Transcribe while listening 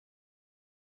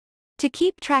To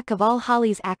keep track of all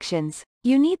Holly's actions,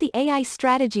 you need the AI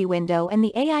Strategy window and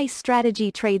the AI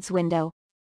Strategy Trades window.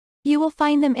 You will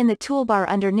find them in the toolbar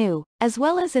under New, as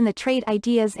well as in the Trade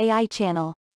Ideas AI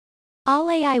channel.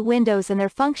 All AI windows and their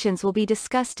functions will be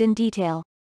discussed in detail.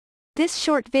 This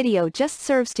short video just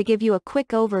serves to give you a quick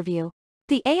overview.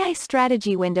 The AI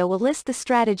Strategy window will list the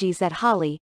strategies that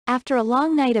Holly, after a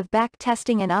long night of back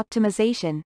testing and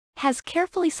optimization, has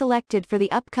carefully selected for the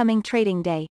upcoming trading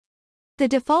day. The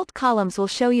default columns will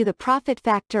show you the profit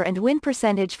factor and win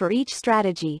percentage for each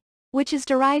strategy, which is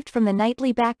derived from the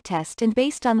nightly backtest and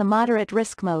based on the moderate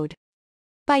risk mode.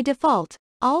 By default,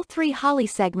 all three Holly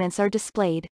segments are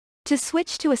displayed. To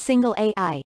switch to a single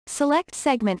AI, select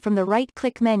Segment from the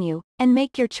right-click menu, and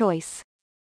make your choice.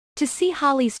 To see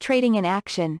Holly's trading in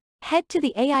action, head to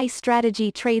the AI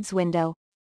Strategy Trades window.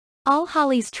 All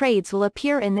Holly's trades will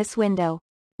appear in this window.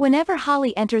 Whenever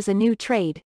Holly enters a new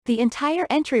trade, the entire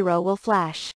entry row will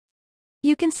flash.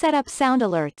 You can set up sound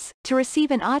alerts to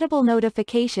receive an audible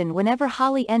notification whenever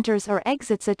Holly enters or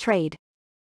exits a trade.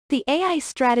 The AI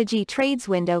Strategy Trades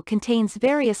window contains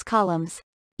various columns.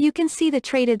 You can see the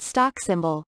traded stock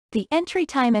symbol, the entry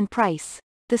time and price,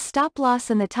 the stop loss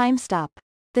and the time stop,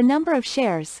 the number of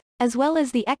shares, as well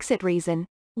as the exit reason,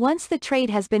 once the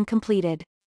trade has been completed.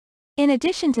 In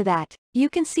addition to that, you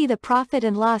can see the profit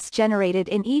and loss generated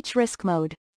in each risk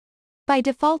mode. By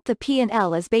default, the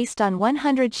P&L is based on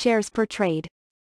 100 shares per trade.